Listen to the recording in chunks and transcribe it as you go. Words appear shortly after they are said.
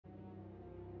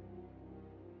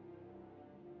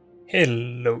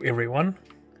Hello everyone,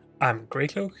 I'm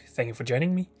Greycloak, thank you for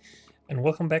joining me, and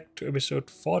welcome back to episode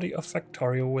 40 of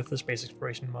Factorio with the Space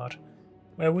Exploration mod,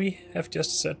 where we have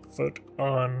just set foot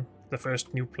on the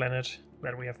first new planet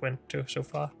that we have went to so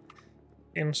far,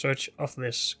 in search of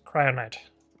this Cryonite.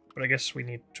 But I guess we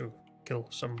need to kill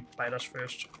some spiders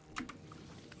first.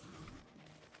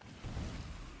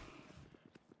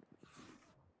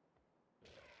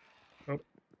 Oh,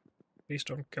 please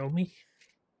don't kill me.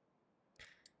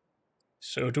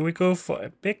 So do we go for a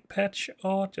big patch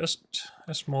or just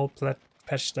a small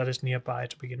patch that is nearby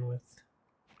to begin with?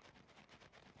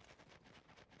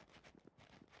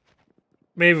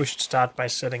 Maybe we should start by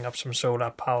setting up some solar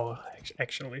power,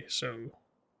 actually, so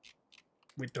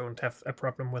we don't have a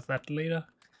problem with that later.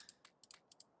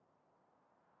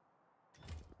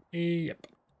 Yep.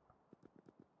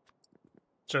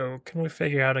 So can we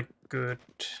figure out a good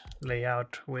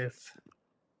layout with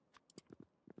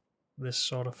this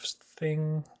sort of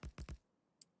thing?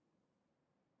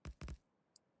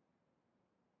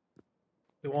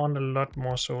 We want a lot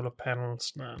more solar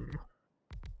panels than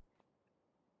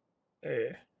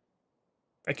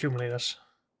accumulators.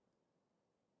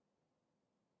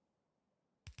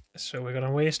 So we're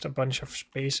gonna waste a bunch of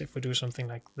space if we do something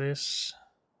like this.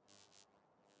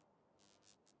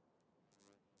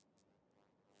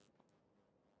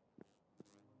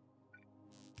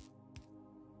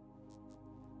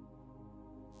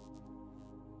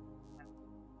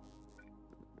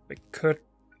 We could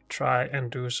try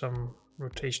and do some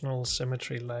rotational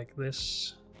symmetry like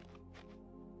this.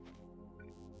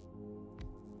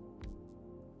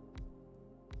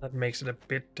 That makes it a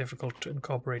bit difficult to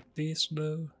incorporate these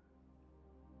though.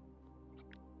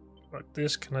 But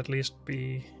this can at least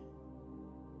be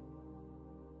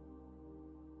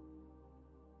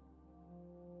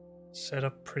set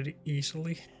up pretty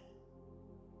easily,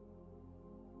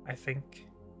 I think.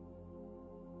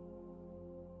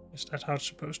 Is that how it's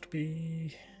supposed to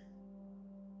be?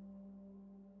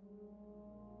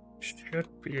 Should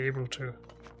be able to.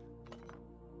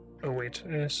 Oh wait,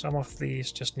 some of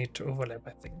these just need to overlap,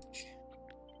 I think.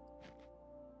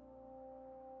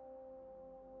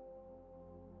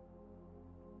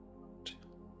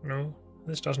 No,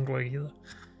 this doesn't work either.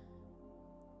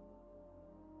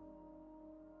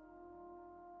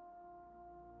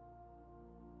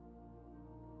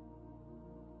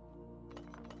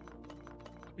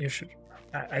 You should.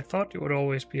 I thought you would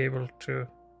always be able to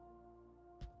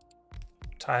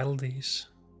tile these.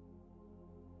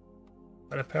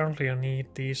 But apparently you need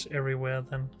these everywhere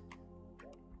then.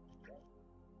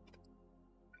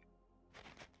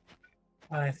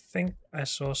 I think I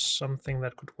saw something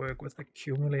that could work with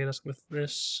accumulators with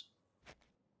this.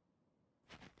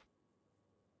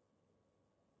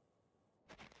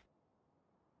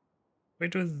 We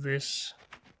do this.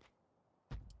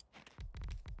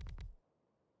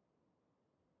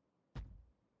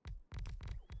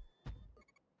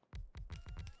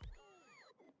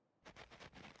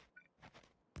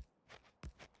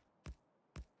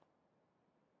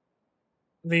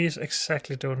 These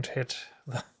exactly don't hit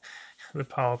the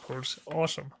power poles.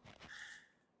 Awesome.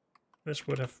 This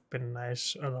would have been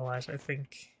nice otherwise, I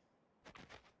think.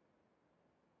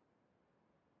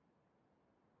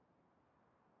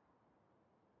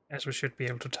 As we should be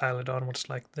able to tile it onwards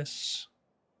like this.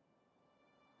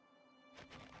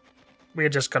 We're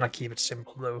just gonna keep it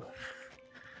simple though.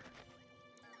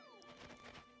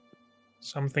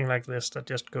 Something like this that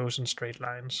just goes in straight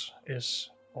lines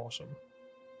is awesome.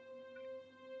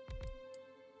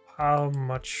 How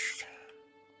much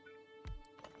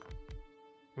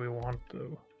we want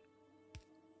though?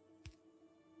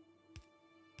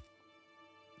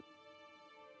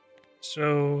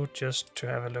 So just to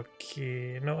have a look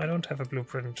here. No, I don't have a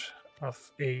blueprint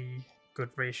of a good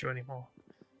ratio anymore.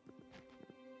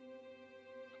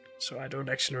 So I don't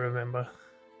actually remember.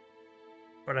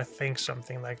 But I think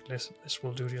something like this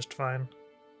will do just fine.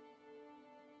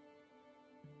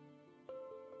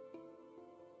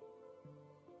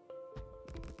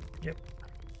 Yep.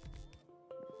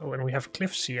 Oh, and we have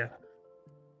cliffs here.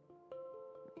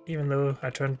 Even though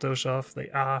I turned those off, they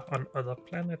are on other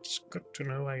planets. Good to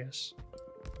know, I guess.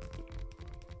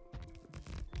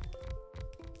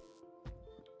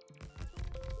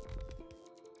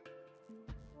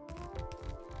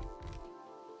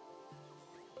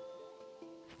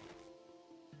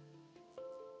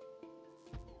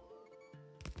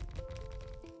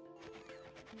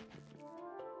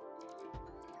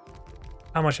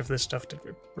 How much of this stuff did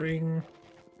we bring?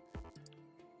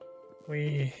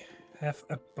 We have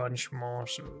a bunch more,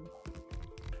 so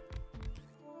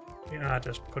we are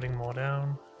just putting more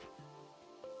down.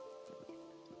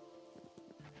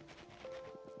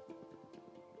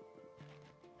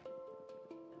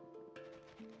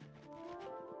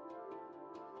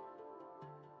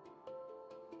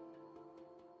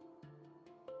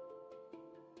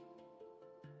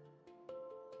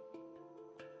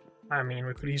 I mean,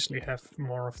 we could easily have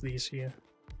more of these here.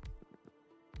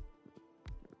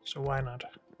 So why not?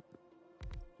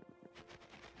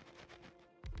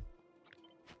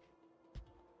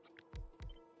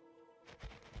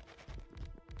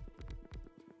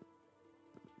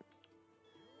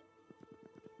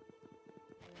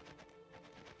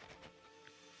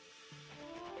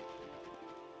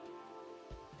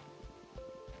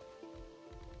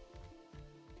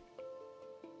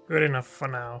 Good enough for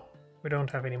now. We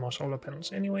don't have any more solar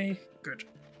panels anyway. Good.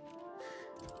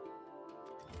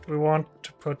 We want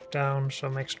to put down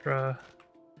some extra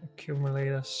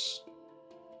accumulators.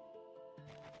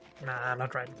 Nah,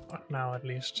 not right now at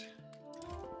least.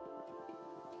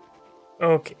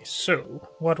 Okay, so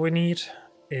what we need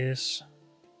is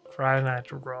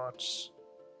Cryonite rods.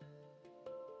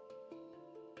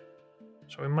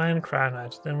 So we mine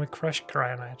Cryonite, then we crush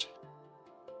Cryonite.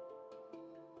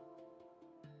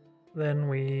 Then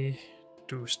we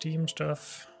do steam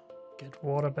stuff, get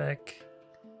water back.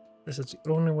 This is the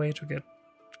only way to get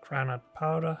Cryonite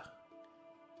powder.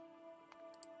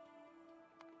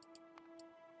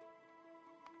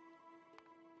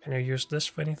 Can you use this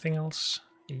for anything else?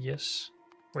 Yes.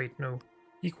 Wait, no.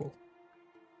 Equal.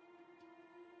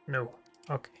 No.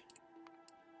 Okay.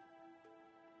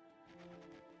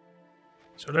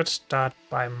 So let's start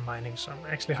by mining some.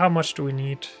 Actually, how much do we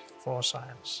need for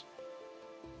science?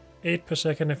 8 per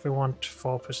second if we want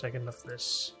 4 per second of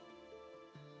this.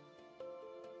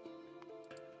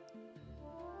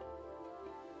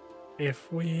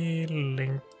 If we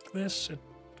link this, it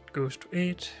goes to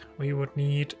 8. We would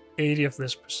need 80 of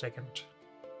this per second.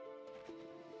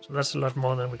 So that's a lot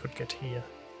more than we could get here.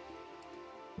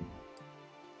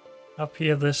 Up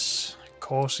here, this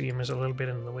core seam is a little bit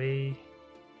in the way.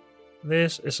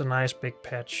 This is a nice big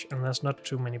patch, and there's not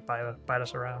too many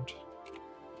biters around.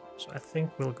 So I think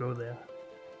we'll go there.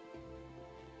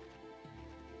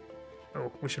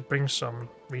 Oh, we should bring some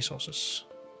resources.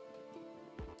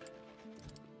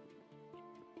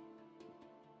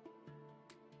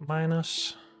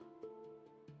 Miners.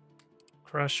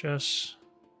 Crushers.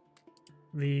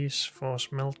 These for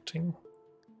smelting.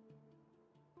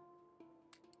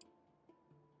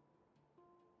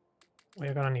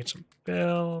 We're gonna need some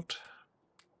build.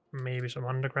 Maybe some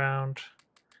underground.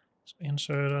 Some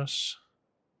inserters.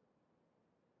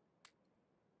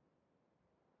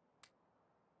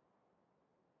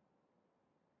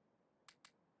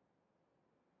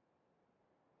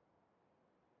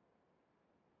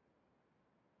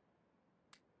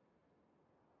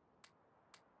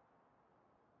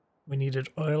 We needed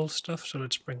oil stuff, so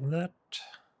let's bring that.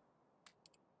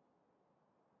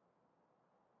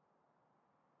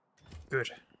 Good.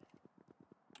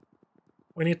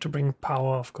 We need to bring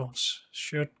power, of course.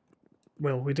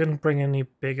 Well, we didn't bring any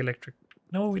big electric.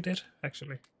 No, we did,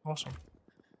 actually. Awesome.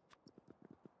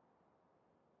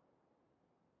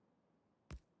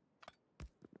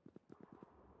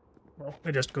 Well,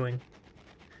 we're just going.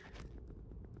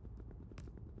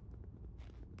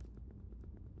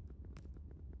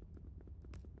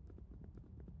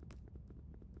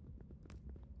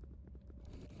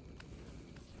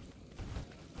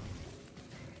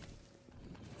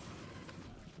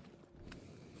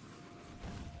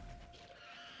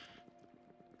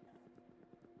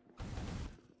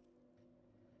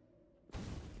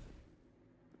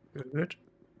 Good.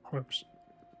 Whoops.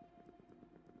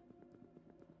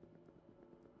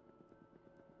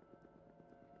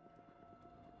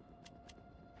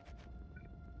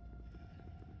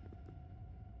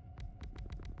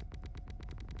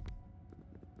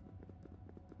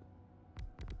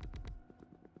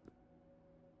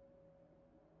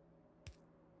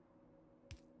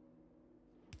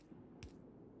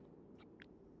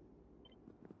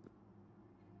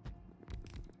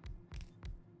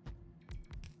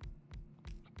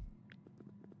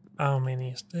 How many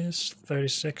is this?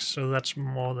 36, so that's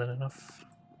more than enough.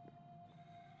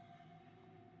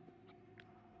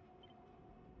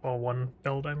 For one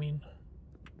build, I mean.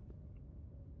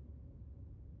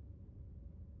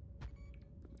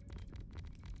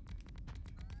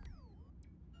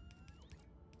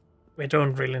 We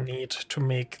don't really need to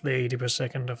make the 80 per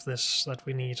second of this that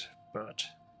we need, but...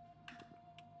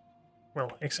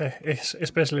 Well,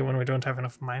 especially when we don't have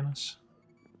enough miners.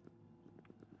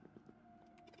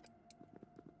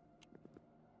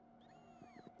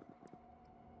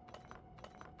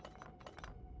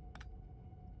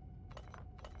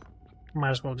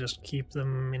 Might as well just keep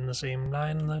them in the same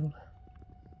line then.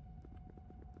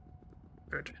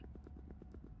 Good.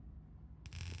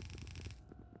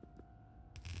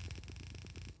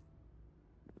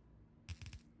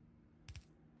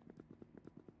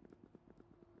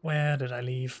 Where did I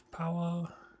leave power?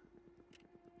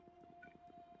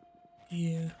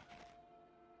 here.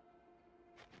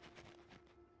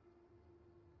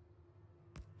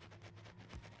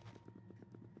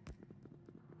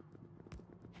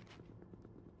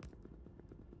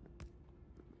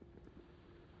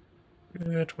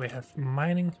 Good, we have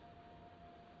mining.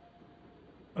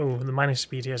 Oh, the mining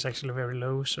speed here is actually very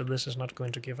low, so this is not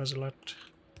going to give us a lot.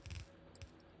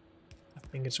 I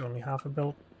think it's only half a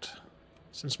belt,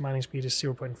 since mining speed is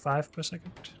 0.5 per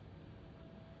second.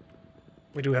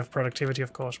 We do have productivity,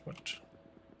 of course, but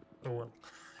oh well.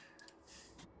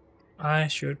 I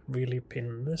should really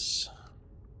pin this.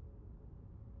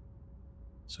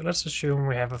 So let's assume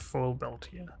we have a full belt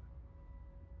here.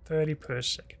 30 per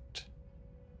second.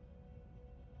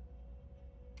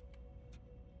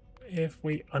 If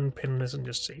we unpin this and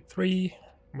just say 3,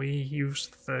 we use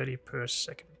 30 per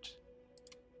second.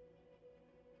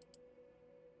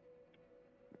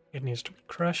 It needs to be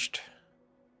crushed.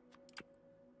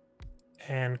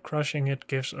 And crushing it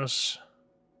gives us...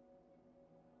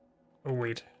 Oh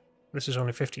wait, this is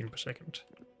only 15 per second.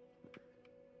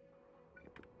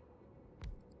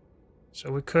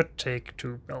 So we could take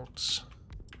 2 belts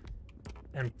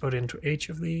and put into 8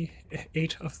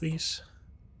 of these.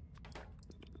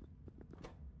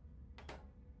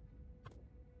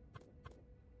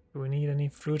 Do we need any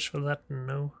fruits for that?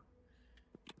 No.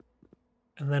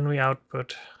 And then we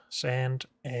output sand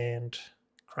and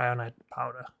cryonite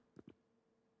powder.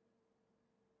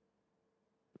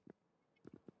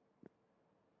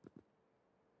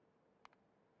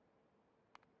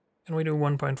 Can we do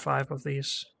 1.5 of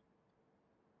these?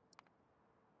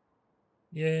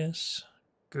 Yes,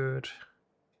 good.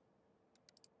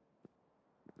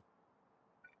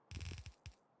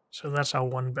 So that's our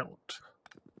 1 belt.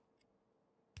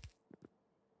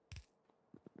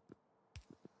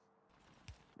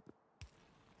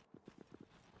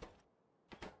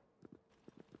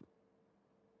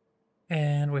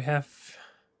 And we have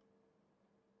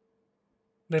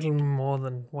little more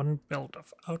than 1 belt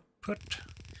of output.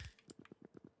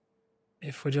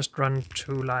 If we just run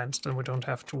 2 lines, then we don't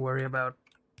have to worry about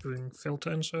doing filter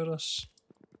inserters.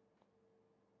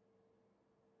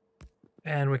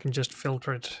 And we can just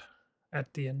filter it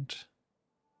at the end.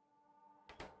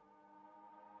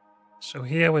 So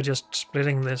here we're just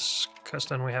splitting this, because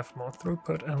then we have more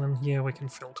throughput, and then here we can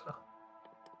filter.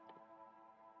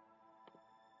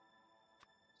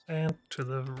 And to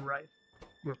the right.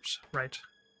 Whoops, right.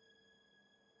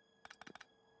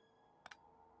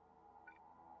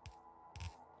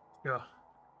 Yeah.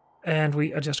 And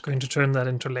we are just going to turn that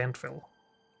into landfill.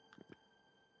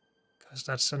 Because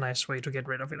that's a nice way to get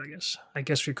rid of it, I guess. I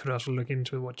guess we could also look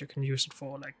into what you can use it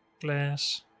for, like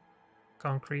glass,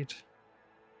 concrete.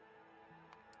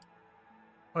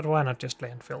 But why not just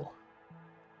landfill?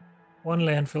 1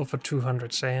 landfill for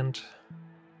 200 sand.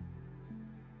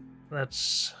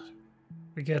 That's...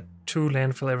 We get 2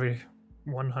 landfill every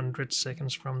 100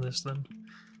 seconds from this then.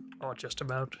 Or just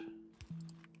about.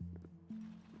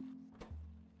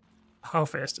 How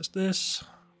fast is this?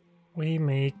 We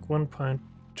make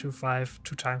 1.25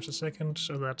 2 times a second,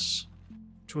 so that's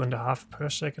 2.5 per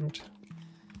second.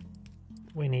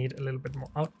 We need a little bit more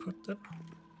output then.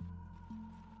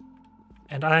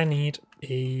 And I need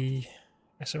a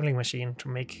assembling machine to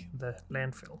make the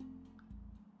landfill.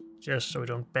 Just so we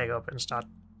don't back up and start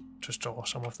to store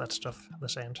some of that stuff, the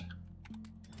sand.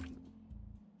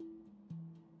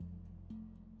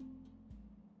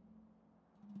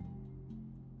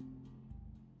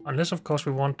 Unless, of course,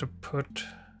 we want to put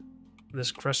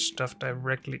this crushed stuff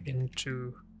directly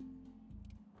into...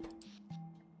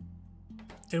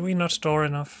 Did we not store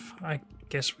enough? I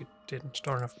guess we didn't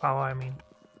store enough power, I mean.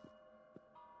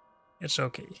 It's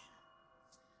okay.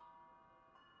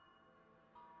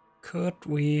 Could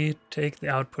we take the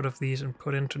output of these and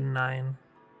put into 9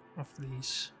 of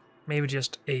these? Maybe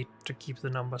just 8 to keep the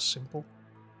numbers simple.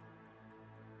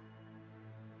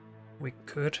 We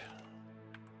could.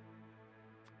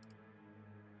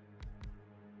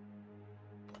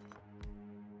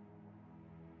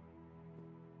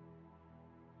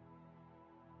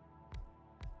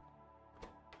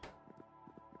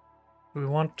 Do we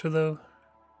want to though?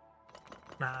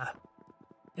 Nah,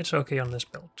 it's okay on this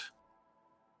belt.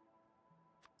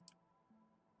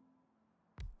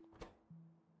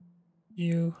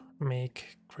 You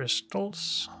make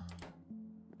crystals.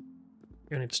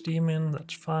 You need steam in,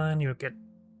 that's fine. You get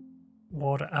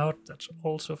water out, that's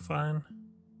also fine.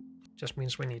 Just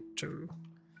means we need to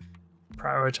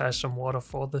prioritize some water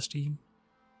for the steam.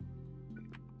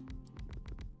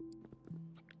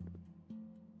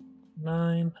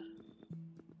 Nine.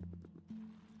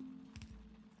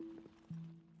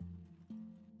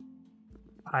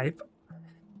 Pipe.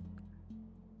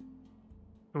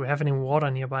 Do we have any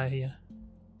water nearby here?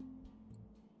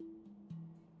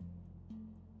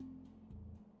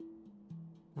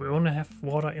 We only have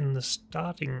water in the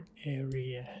starting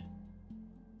area.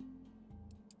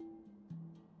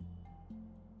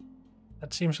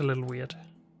 That seems a little weird.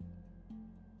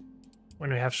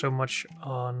 When we have so much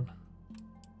on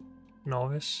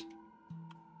Novice.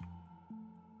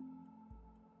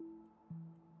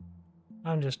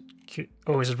 I'm just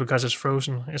oh, is it because it's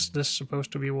frozen? Is this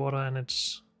supposed to be water and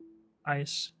it's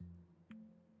ice?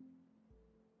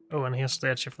 Oh, and here's the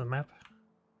edge of the map.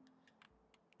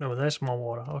 No, there's more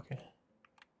water. Okay.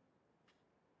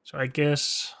 So I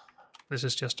guess this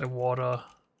is just a water...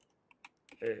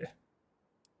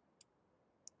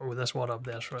 Oh, there's water up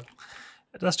there as well.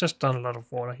 That's just not a lot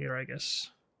of water here, I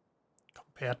guess.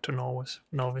 Compared to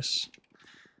Novice.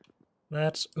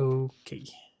 That's okay.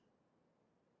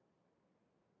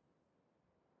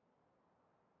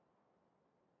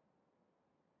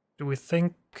 Do we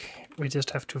think we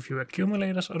just have too few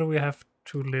accumulators, or do we have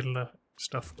too little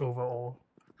stuff overall?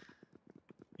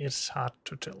 It's hard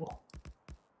to tell.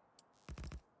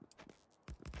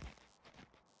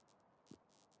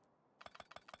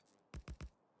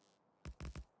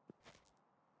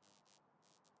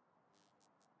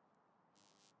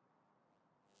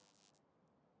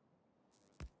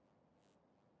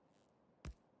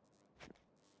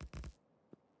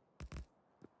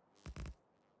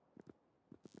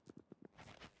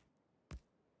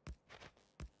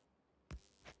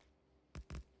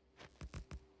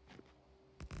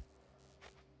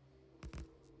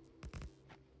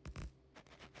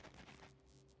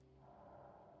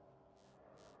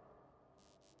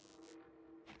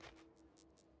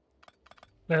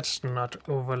 Let's not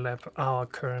overlap our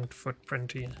current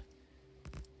footprint here.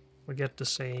 We get the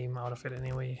same out of it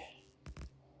anyway.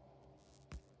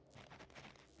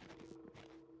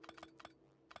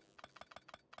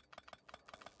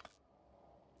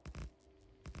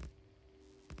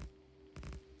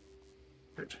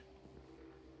 Good.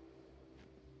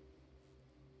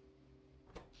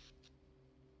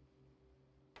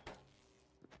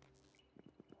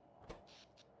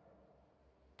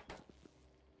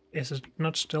 Is it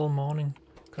not still morning?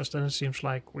 Because then it seems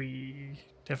like we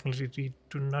definitely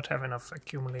do not have enough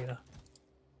accumulator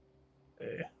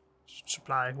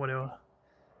supply, whatever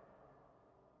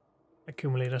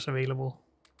accumulators available.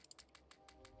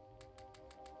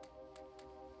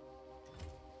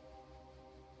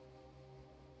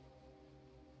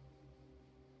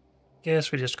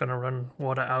 Guess we're just gonna run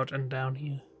water out and down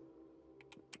here.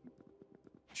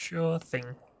 Sure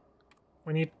thing.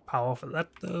 We need power for that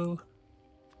though.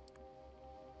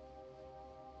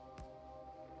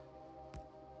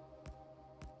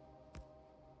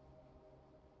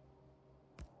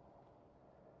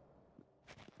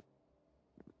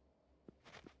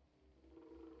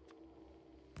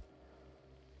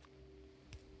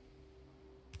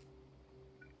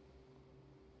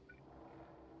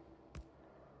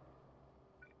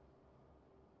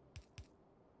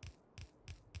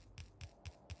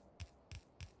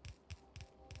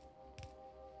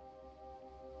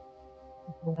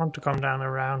 We want to come down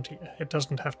around here. It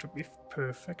doesn't have to be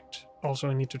perfect. Also,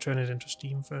 I need to turn it into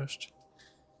steam first.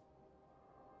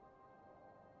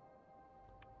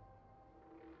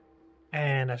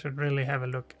 And I should really have a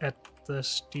look at the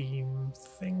steam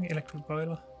thing, electric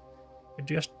boiler. We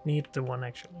just need the one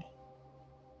actually.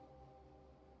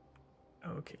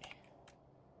 Okay.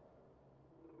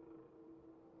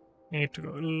 Need to go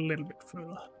a little bit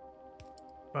further.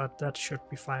 But that should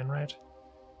be fine, right?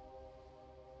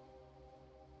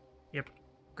 Yep,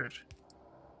 good.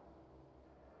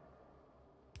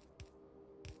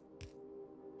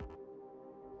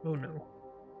 Oh no.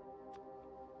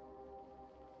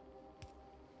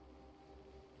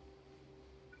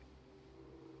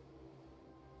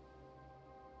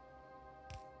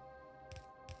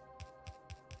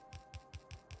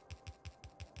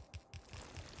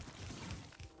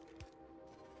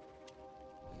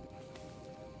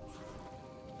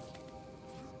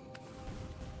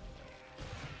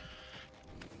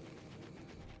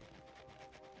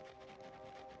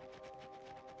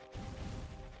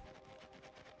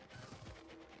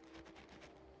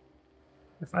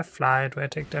 If I fly, do I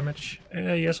take damage?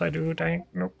 Yes, I do. Dang.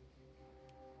 Nope.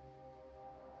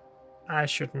 I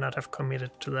should not have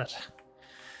committed to that.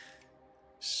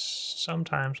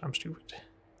 Sometimes I'm stupid.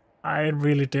 I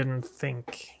really didn't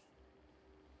think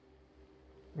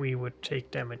we would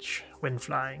take damage when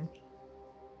flying.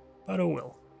 But oh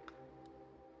well.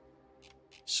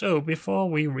 So, before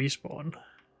we respawn,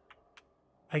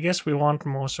 I guess we want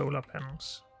more solar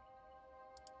panels.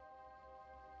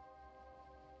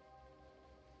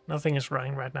 Nothing is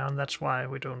running right now, and that's why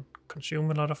we don't consume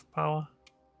a lot of power.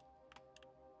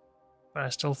 But I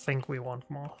still think we want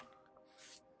more.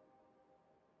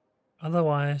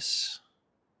 Otherwise,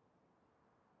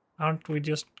 aren't we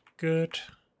just good?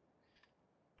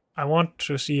 I want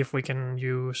to see if we can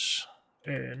use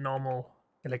normal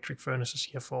electric furnaces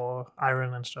here for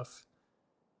iron and stuff.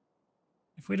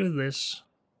 If we do this,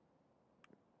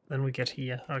 then we get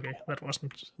here. Okay, that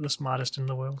wasn't the smartest in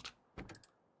the world.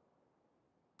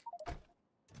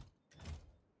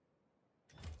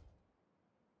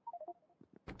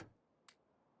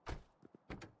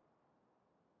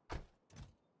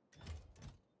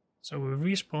 So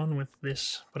we respawn with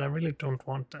this, but I really don't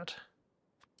want that.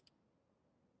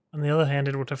 On the other hand,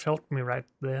 it would have helped me right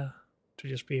there to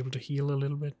just be able to heal a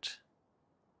little bit.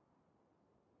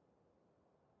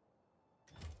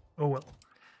 Oh well.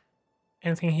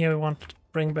 Anything here we want to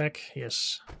bring back?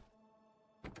 Yes.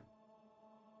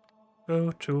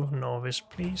 Go to Norvis,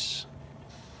 please.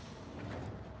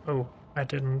 Oh, I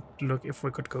didn't look if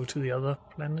we could go to the other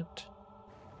planet.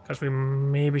 Because we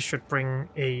maybe should bring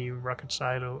a rocket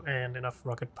silo and enough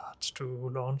rocket parts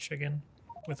to launch again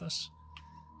with us.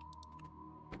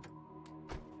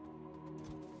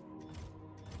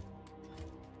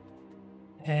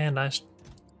 And I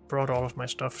brought all of my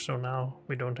stuff, so now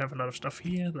we don't have a lot of stuff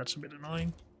here. That's a bit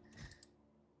annoying.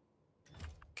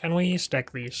 Can we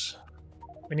stack these?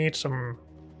 We need some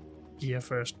gear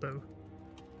first, though.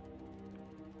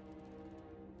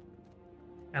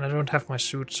 And I don't have my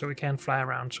suit, so we can't fly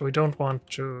around, so we don't want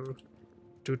to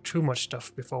do too much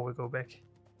stuff before we go back.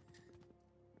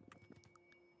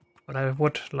 But I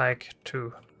would like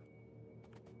to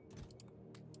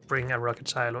bring a rocket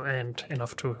silo and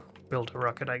enough to build a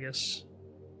rocket, I guess.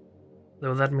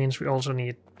 Though that means we also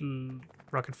need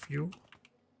rocket fuel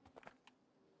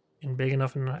in big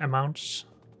enough amounts.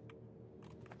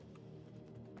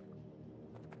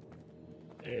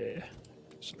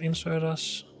 Some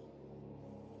inserters.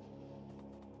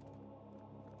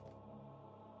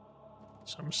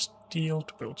 Some steel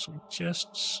to build some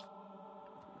chests.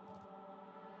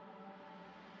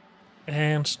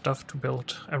 And stuff to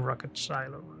build a rocket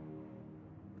silo.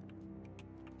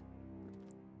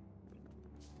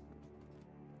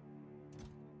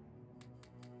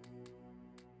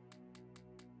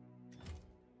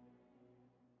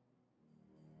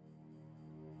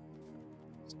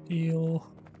 Steel.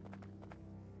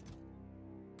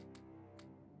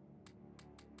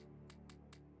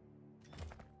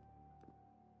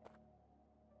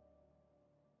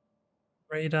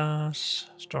 Radars,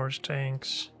 storage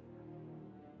tanks.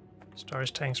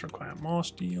 Storage tanks require more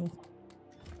steel.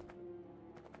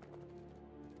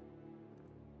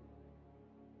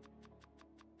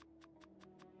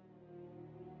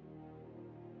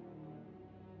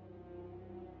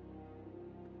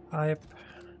 Pipe.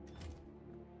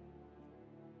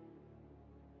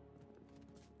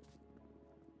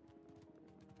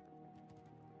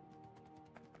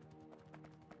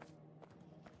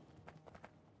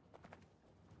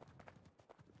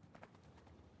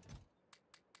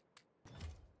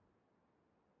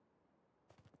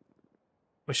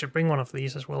 We should bring one of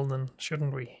these as well then,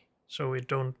 shouldn't we? So we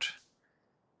don't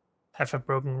have a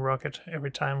broken rocket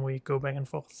every time we go back and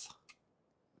forth.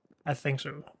 I think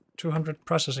so. 200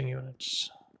 processing units.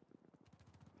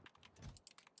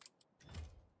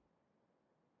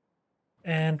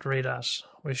 And radars.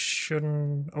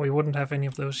 We wouldn't have any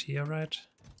of those here, right?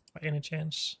 By any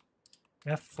chance?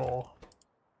 We have 4.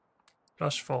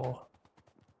 Plus 4.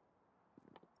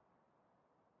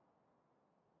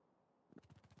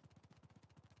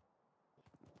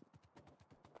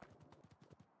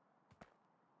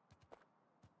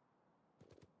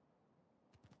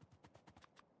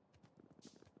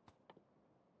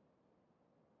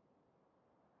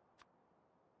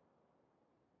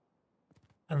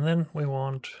 And then we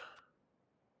want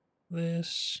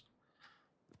this,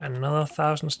 another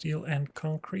 1,000 steel and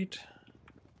concrete.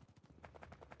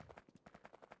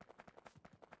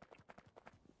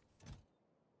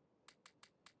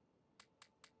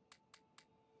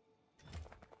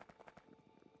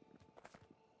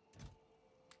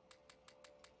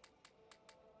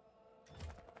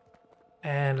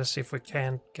 And let's see if we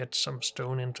can get some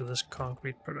stone into this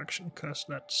concrete production, because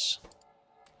that's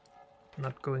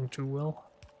not going too well.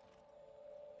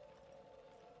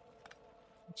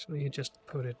 So you just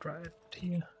put it right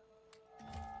here.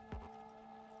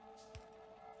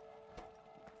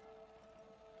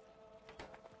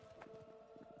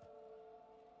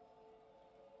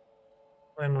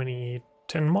 Then we need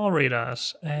 10 more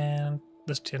radars and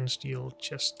this 10 steel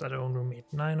chest that I only made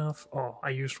 9 of. Oh,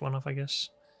 I used one of, I guess.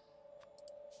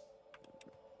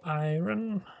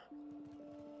 Iron.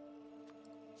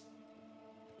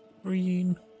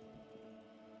 Green.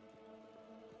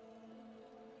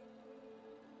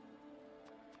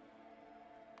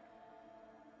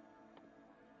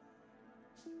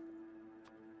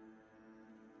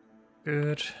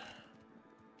 Good.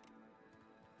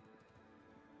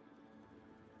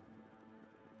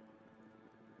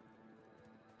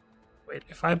 Wait,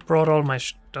 if I brought all my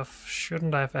stuff,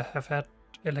 shouldn't I have had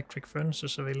electric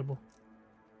furnaces available?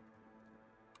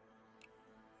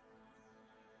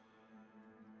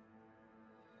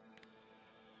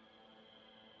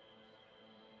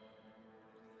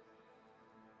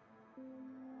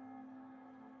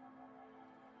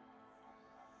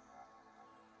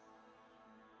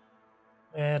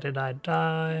 Where did I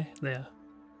die? There.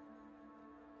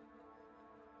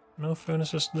 No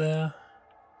furnaces there.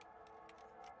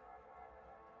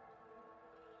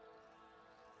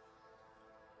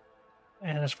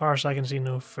 And as far as I can see,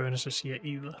 no furnaces here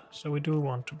either. So we do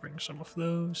want to bring some of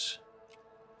those.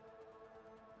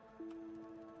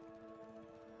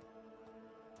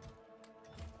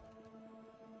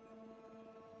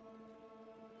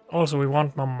 Also, we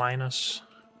want more miners,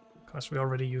 because we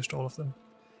already used all of them.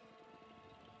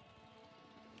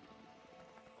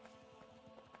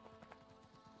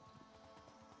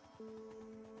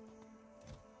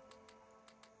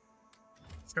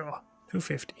 Sure,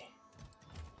 250.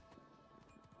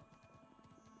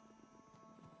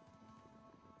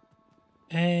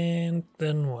 And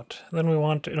then what? Then we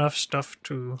want enough stuff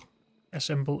to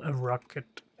assemble a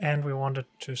rocket, and we wanted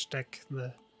to stack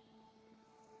the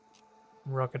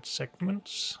rocket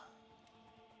segments.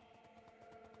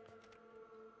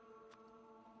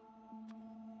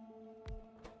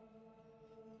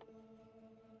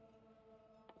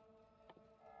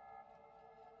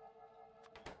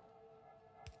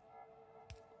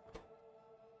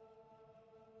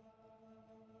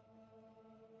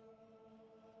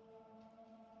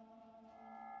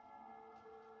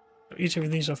 So each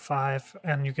of these are 5,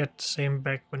 and you get the same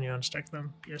back when you unstack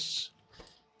them. Yes.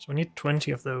 So we need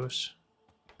 20 of those.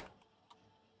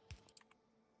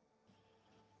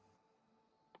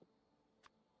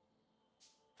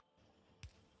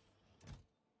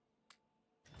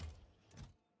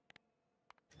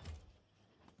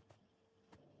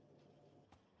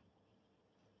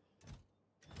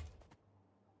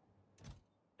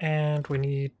 And we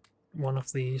need one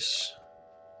of these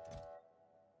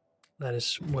that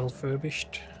is well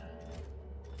furbished.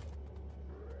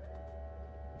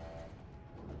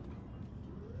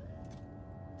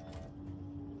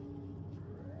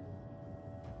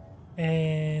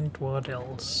 And what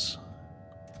else?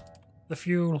 The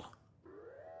fuel.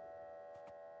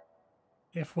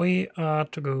 If we are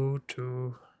to go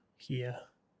to here,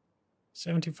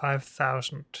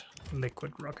 75,000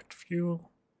 liquid rocket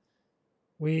fuel,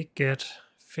 we get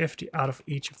 50 out of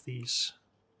each of these.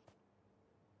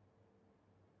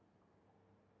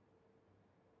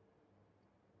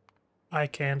 I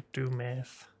can't do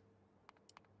math.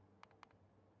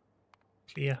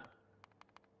 Clear.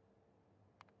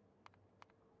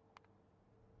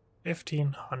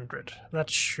 1,500. That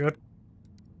should...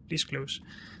 Please close.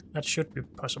 That should be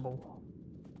possible.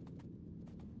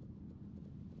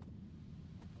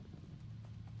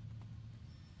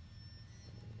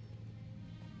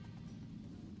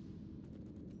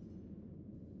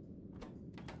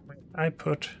 I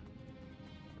put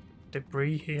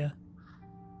debris here.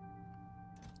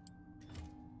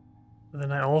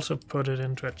 Then I also put it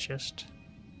into a chest.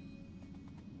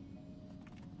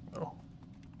 Oh,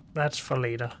 that's for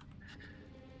later.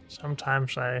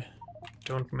 Sometimes I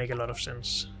don't make a lot of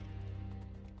sense.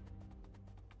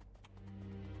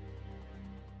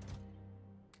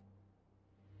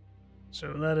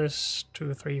 So that is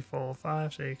 2, 3, 4,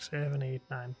 5, 6, 7, 8,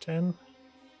 9, 10.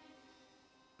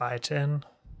 By 10.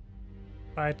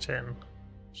 By 10.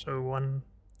 So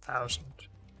 1,000.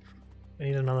 We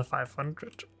need another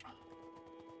 500.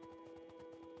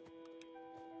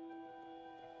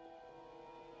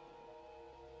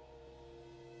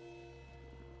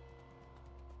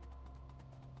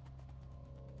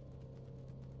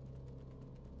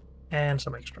 And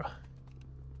some extra.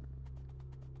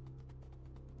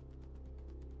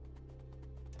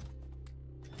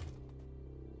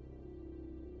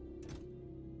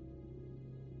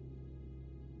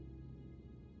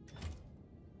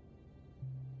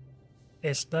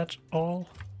 Is that all?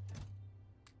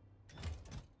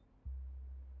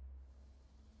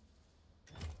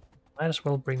 Might as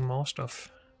well bring more stuff.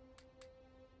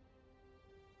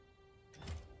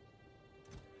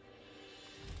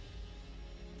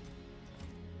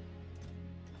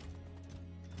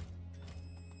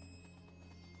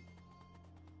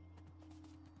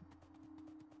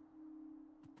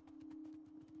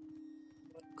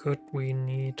 could we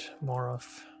need more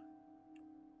of?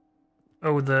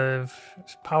 Oh, the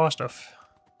power stuff.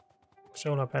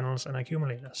 Solar panels and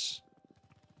accumulators.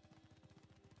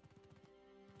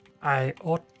 I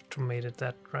automated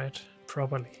that, right?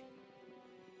 Properly.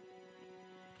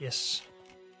 Yes.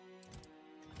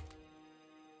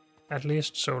 At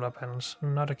least solar panels,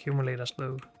 not accumulators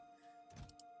though.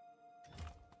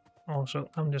 Also,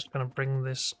 I'm just gonna bring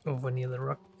this over near the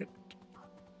rocket,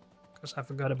 because I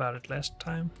forgot about it last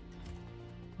time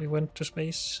we went to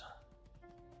space.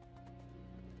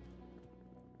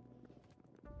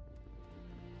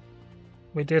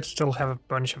 We did still have a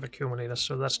bunch of accumulators,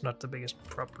 so that's not the biggest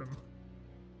problem.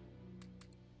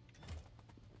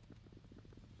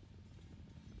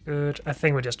 Good, I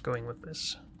think we're just going with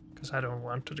this, because I don't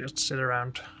want to just sit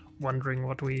around wondering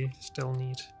what we still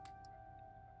need.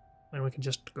 When we can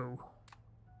just go.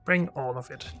 Bring all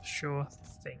of it, sure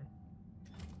thing.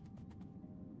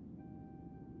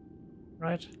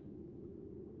 Right?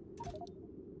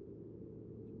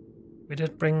 We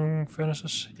did bring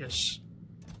furnaces? Yes.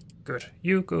 Good.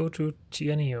 You go to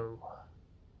TNEO.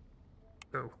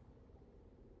 Go.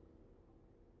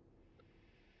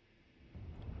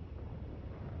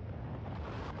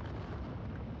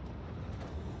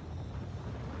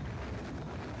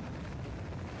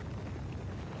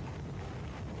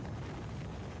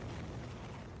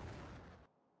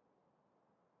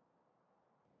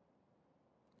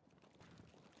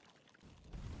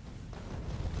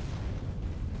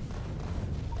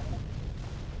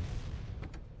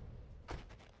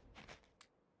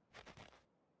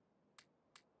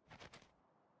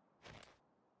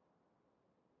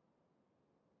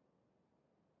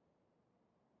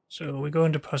 So we go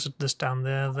and deposit this down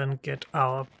there, then get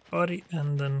our body,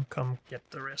 and then come get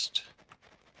the rest.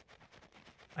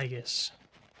 I guess.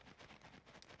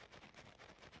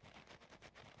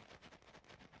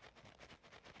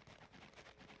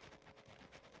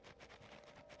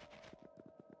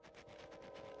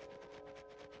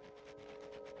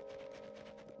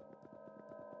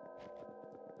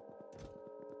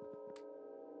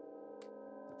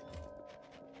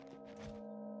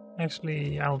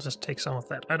 Actually, I'll just take some of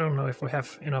that. I don't know if we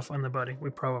have enough on the body.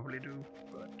 We probably do,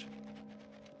 but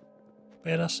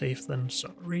better safe than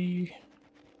sorry.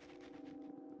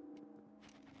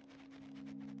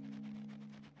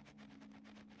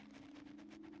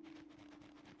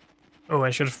 Oh, I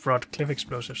should have brought cliff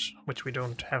explosives, which we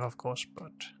don't have, of course,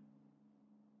 but...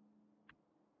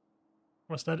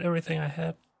 Was that everything I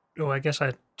had? Oh, I guess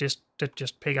I did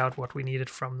just pick out what we needed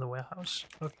from the warehouse.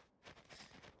 Okay.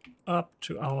 Up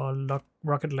to our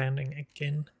rocket landing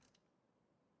again.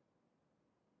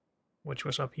 Which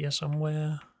was up here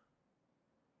somewhere.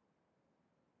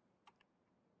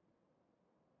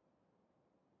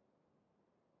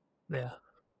 There.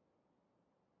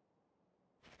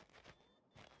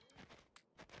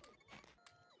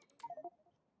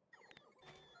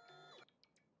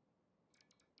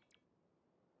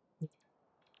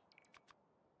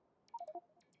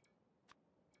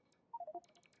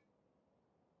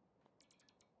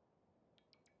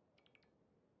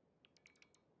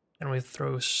 Can we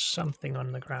throw something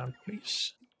on the ground,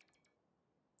 please?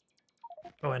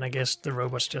 Oh, and I guess the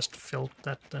robots just filled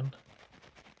that then.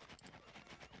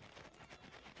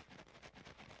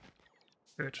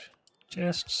 Good.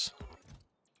 Chests.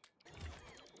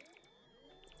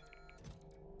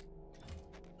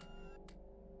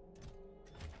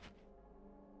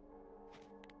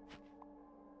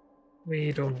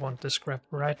 We don't want the scrap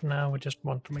right now, we just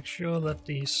want to make sure that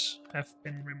these have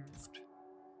been removed.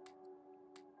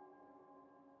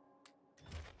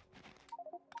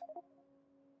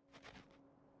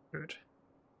 Good.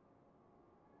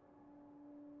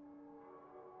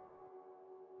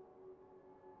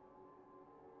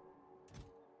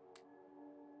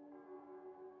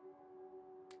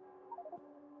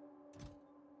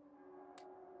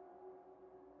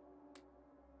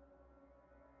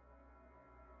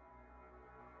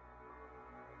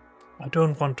 I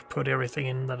don't want to put everything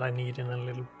in that I need in a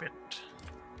little bit.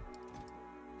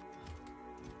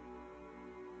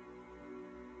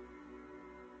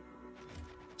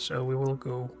 So we will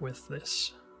go with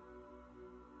this.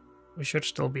 We should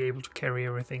still be able to carry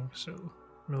everything, so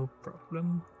no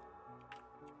problem.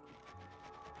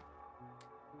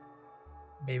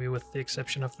 Maybe with the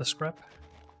exception of the scrap.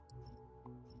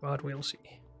 But we'll see.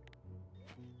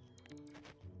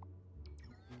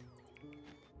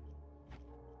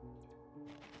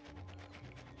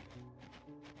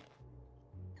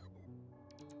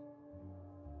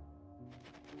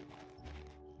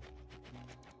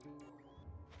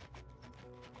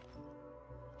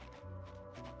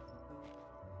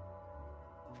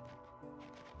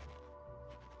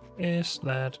 Is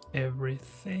that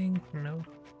everything? No.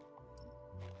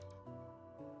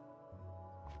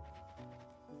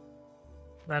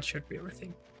 That should be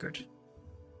everything. Good.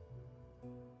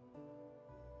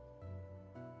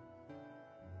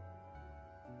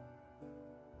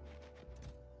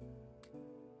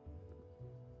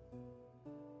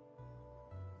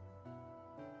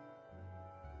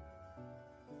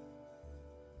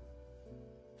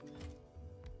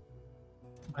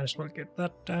 Might as well get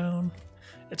that down.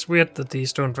 It's weird that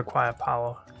these don't require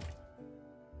power.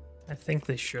 I think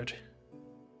they should.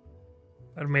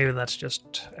 But maybe that's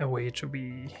just a way to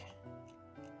be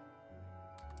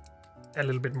a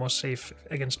little bit more safe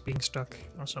against being stuck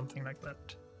or something like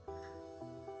that.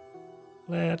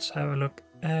 Let's have a look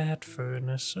at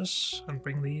furnaces and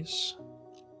bring these.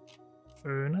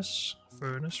 Furnace,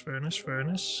 furnace, furnace,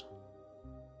 furnace.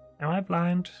 Am I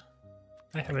blind?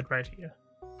 I have it right here.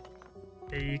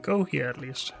 There you go here at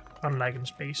least, unlike in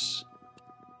space.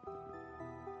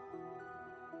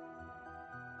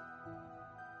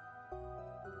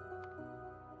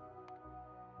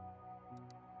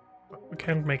 But we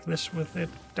can't make this with it.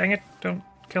 Dang it, don't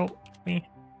kill me.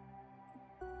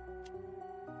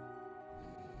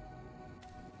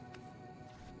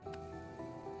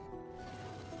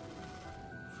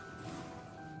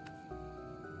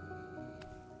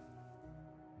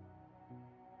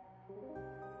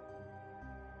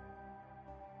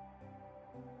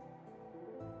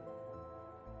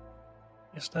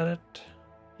 Is that it?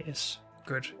 Yes,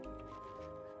 good.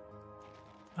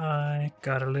 I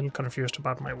got a little confused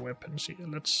about my weapons here.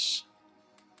 Let's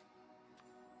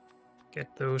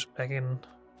get those back in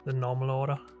the normal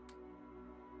order.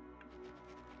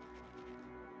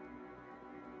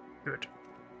 Good.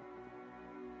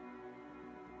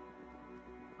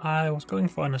 I was going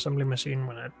for an assembly machine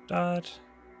when I died.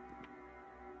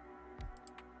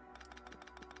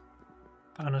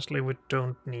 Honestly, we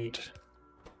don't need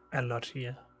a lot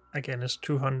here. Again, it's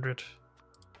 200.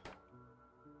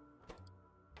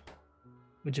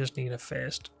 We just need a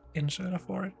fast inserter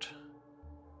for it.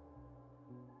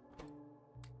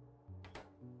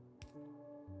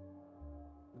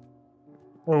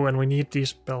 Oh, and we need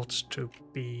these belts to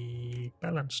be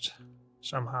balanced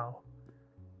somehow.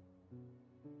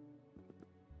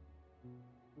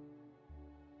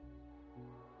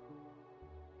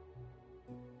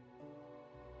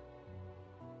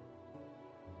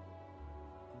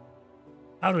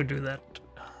 How do we do that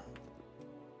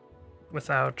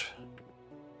without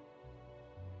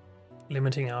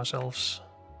limiting ourselves?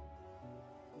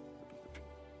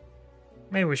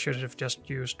 Maybe we should have just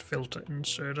used filter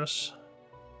inserters.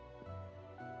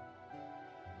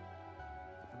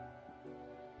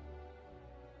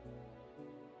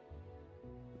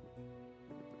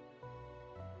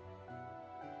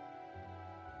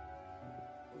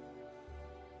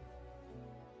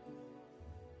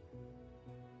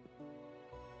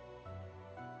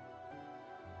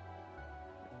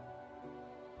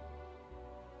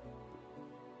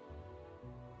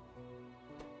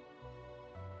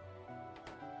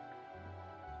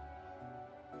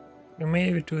 We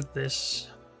maybe do this.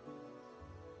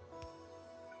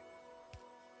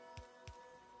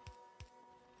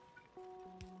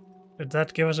 Did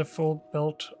that give us a full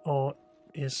belt, or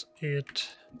is it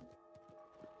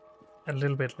a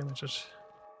little bit limited?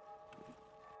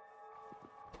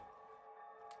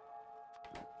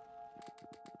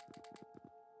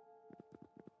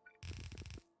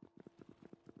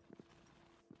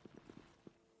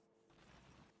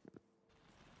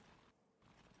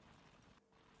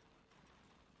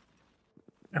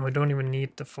 And we don't even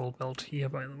need the full belt here,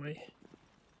 by the way.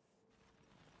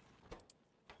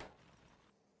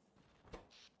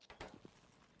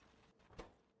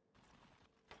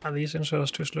 Are these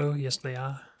inserters too slow? Yes, they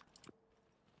are.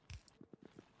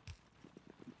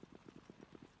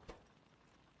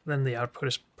 Then the output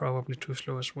is probably too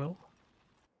slow as well.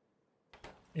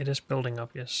 It is building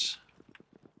up, yes.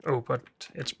 Oh, but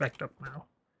it's backed up now.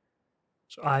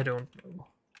 So I don't know.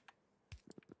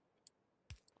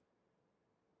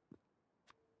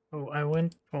 Oh, I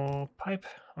went for pipe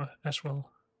as well.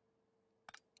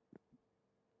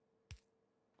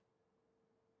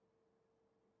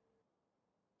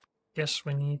 Guess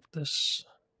we need this.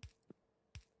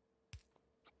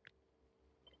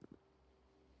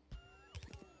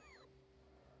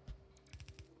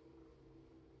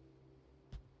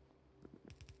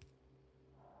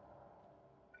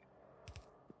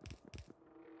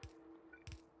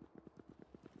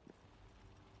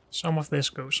 Some of this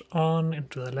goes on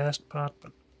into the last part,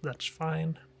 but that's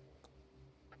fine.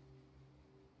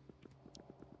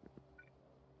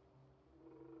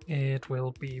 It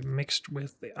will be mixed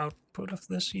with the output of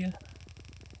this here.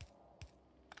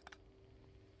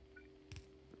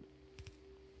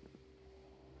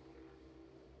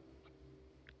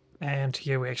 And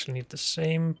here we actually need the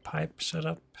same pipe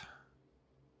setup.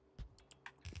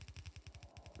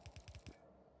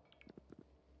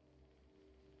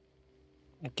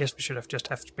 I guess we should have just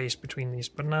have space between these,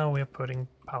 but now we're putting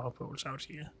power poles out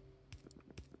here.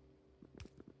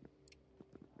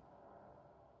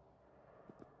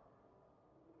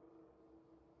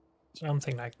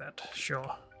 Something like that,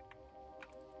 sure.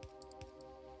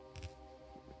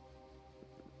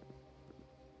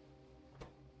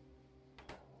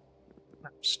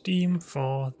 Steam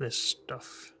for this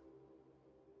stuff.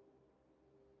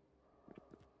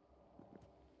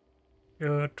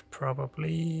 Should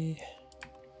probably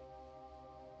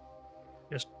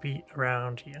just be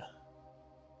around here.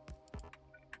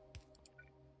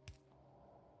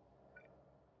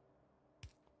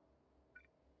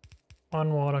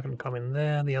 One water can come in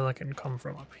there, the other can come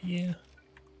from up here.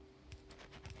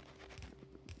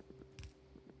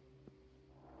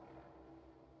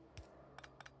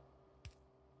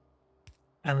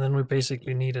 And then we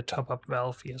basically need a top-up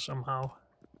valve here somehow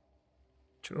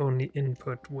to only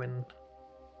input when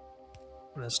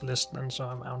there's less than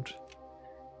some amount.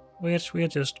 Which we are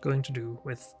just going to do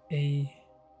with a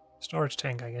storage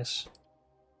tank, I guess.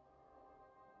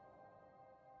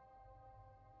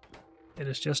 It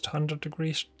is just 100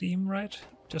 degrees steam, right?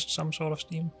 Just some sort of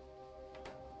steam.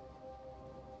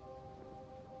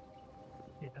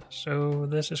 Yeah, so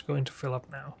this is going to fill up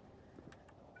now.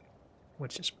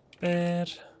 Which is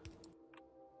bad.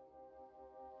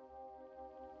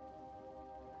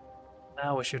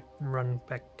 Now we should run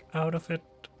back out of it.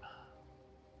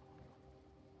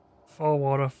 4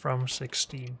 water from 6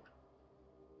 steam.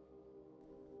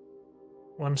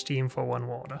 1 steam for 1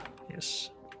 water, yes.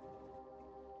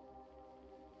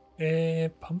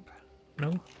 Pump?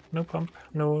 No, no pump.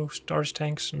 No storage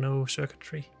tanks, no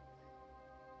circuitry.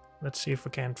 Let's see if we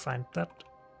can't find that.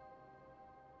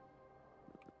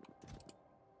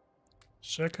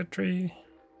 Circuitry.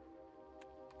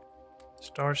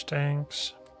 Storage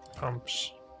tanks.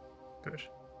 Pumps. Good.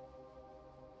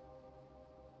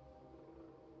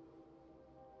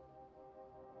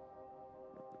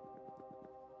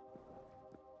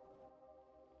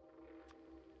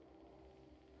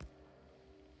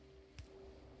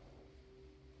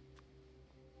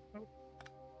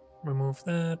 Remove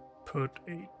that, put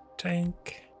a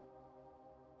tank,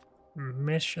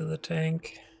 measure the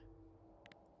tank,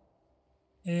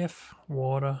 if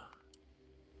water,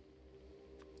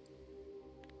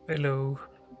 below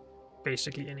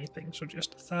basically anything, so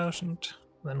just 1,000,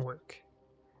 then work.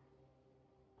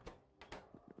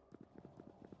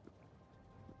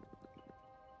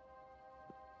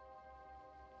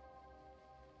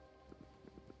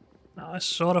 Now I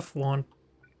sort of want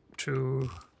to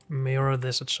mirror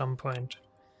this at some point,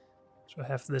 so I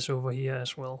have this over here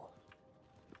as well,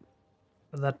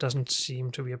 but that doesn't seem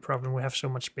to be a problem. We have so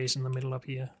much space in the middle up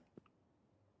here.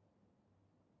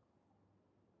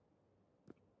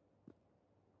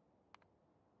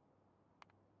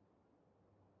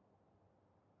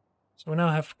 So we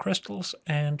now have crystals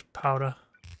and powder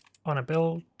on a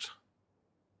belt,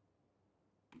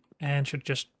 and should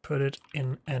just put it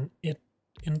in an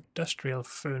industrial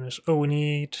furnace. Oh, we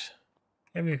need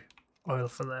heavy oil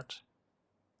for that.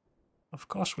 Of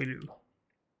course we do.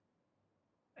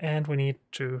 And we need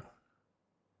to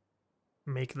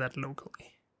make that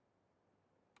locally.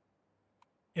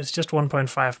 It's just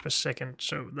 1.5 per second,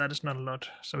 so that is not a lot.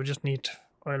 So we just need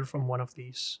oil from one of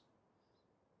these.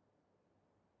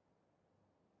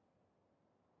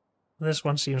 This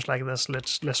one seems like there's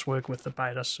less work with the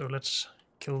biters, so let's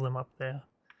kill them up there.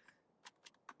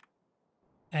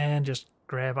 And just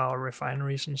grab our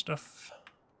refineries and stuff.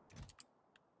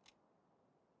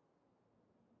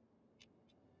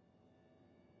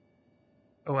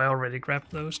 Oh, I already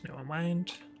grabbed those, never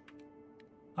mind.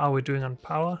 How are we doing on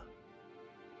power?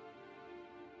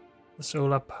 The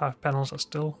solar panels are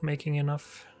still making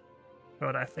enough,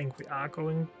 but I think we are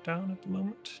going down at the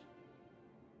moment.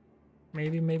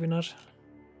 Maybe, maybe not.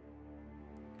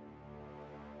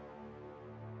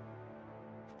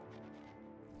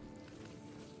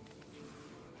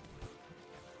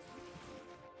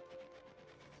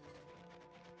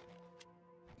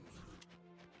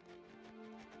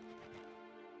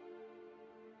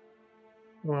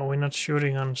 Well, we're not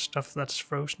shooting on stuff that's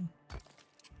frozen.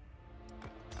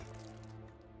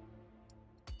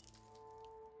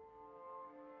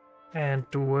 And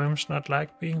do worms not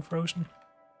like being frozen?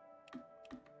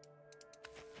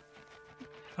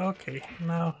 Okay,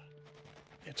 now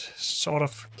it sort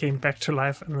of came back to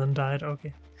life and then died,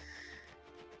 okay.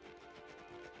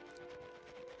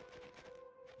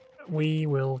 We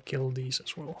will kill these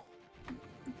as well.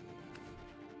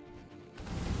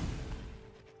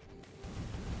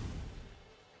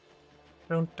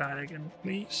 Don't die again,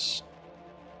 please.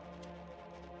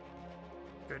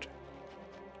 Good.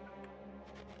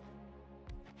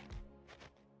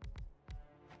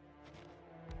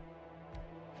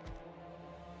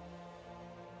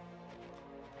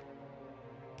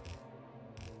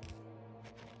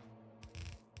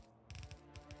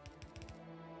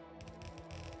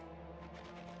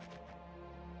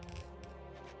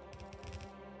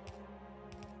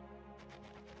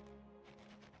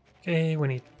 Okay, we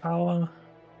need power.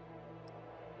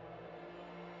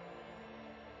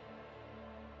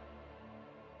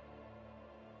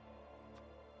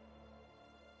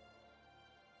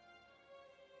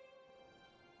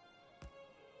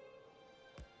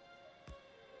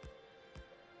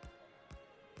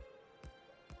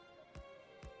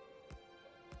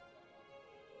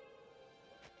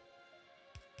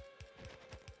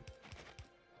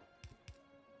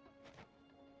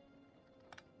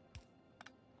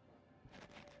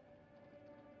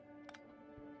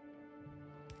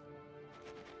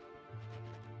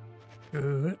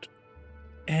 Good.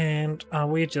 And are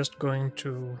we just going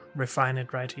to refine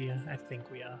it right here? I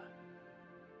think we are.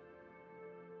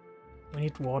 We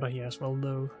need water here as well,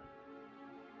 though.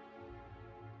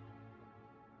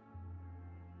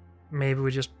 Maybe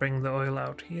we just bring the oil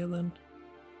out here then.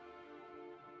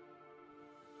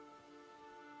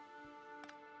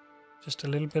 Just a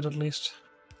little bit at least.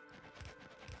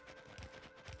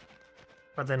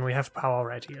 But then we have power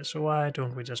right here, so why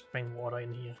don't we just bring water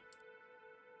in here?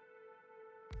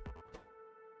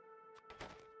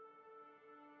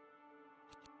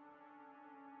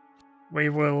 We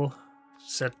will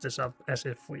set this up as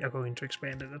if we are going to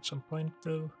expand it at some point,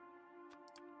 though.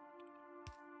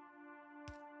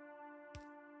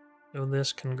 So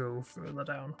this can go further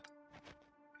down.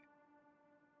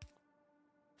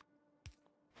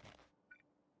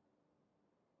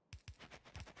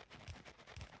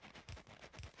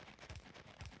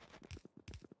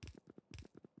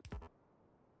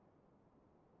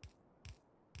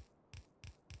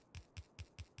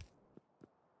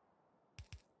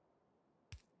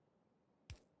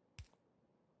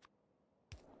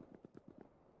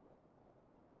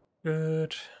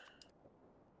 Good.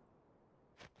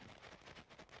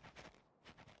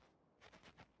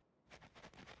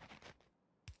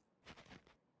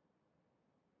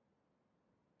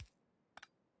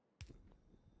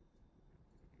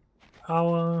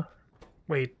 Power.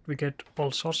 Wait, we get all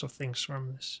sorts of things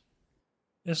from this.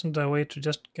 Isn't there a way to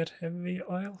just get heavy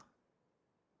oil?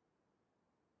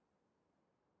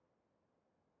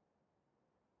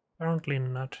 Apparently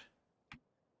not.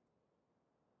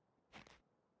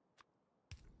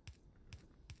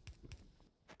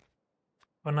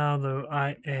 For now, though,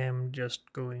 I am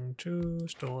just going to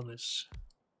store this.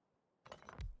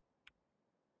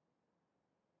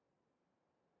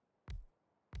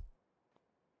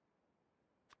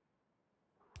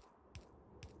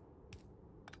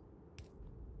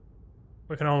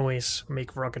 We can always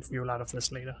make rocket fuel out of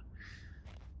this later.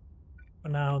 For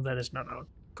now, that is not our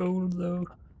goal, though.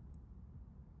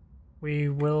 We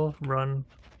will run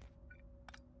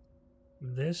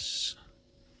this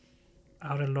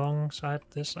out alongside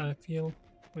this, I feel.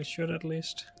 We should at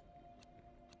least.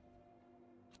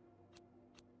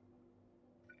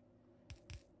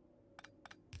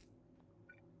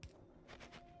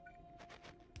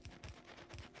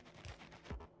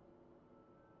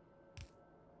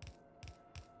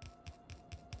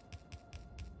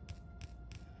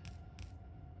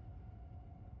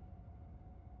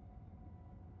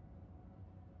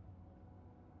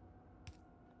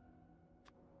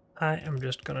 I am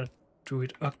just gonna do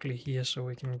it ugly here so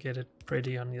we can get it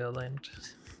pretty on the other end.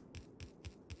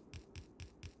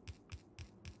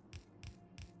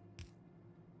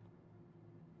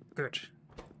 Good.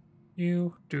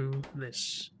 You do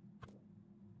this.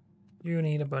 You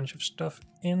need a bunch of stuff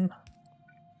in.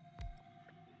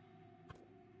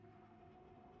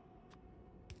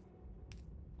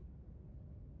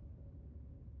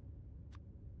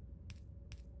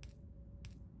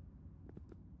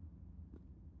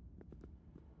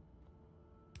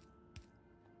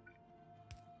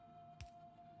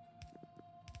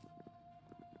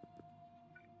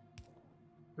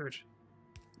 Good.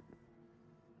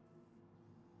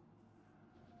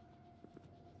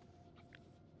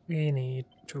 We need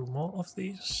 2 more of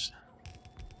these.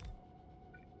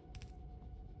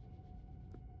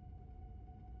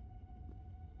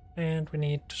 And we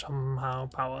need to somehow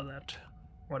power that.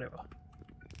 Whatever.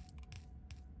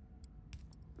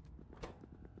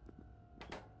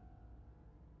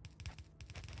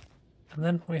 And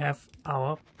then we have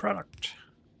our product.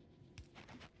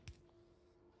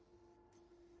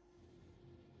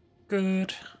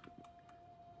 Good.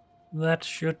 that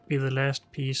should be the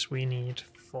last piece we need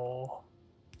for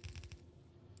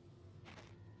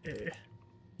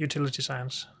utility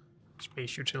science.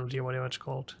 Space utility, or whatever it's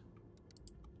called.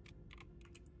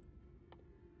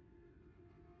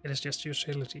 It is just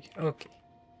utility. Okay.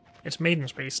 It's made in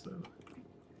space, though.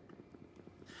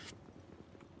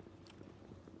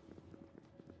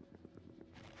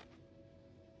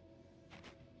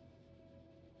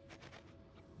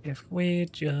 If we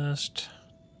just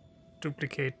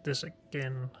duplicate this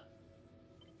again.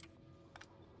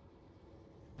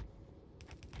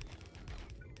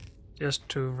 Just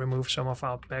to remove some of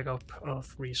our backup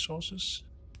of resources.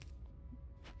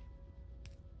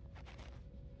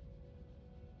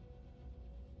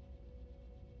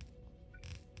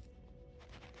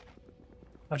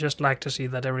 I just like to see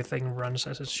that everything runs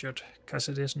as it should, because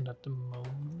it isn't at the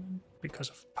moment because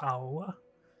of power.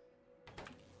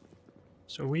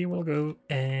 So we will go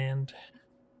and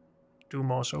do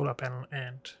more solar panel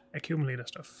and accumulator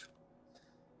stuff.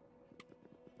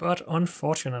 But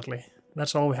unfortunately,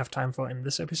 that's all we have time for in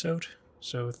this episode.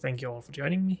 So thank you all for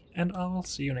joining me, and I'll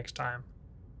see you next time.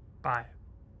 Bye.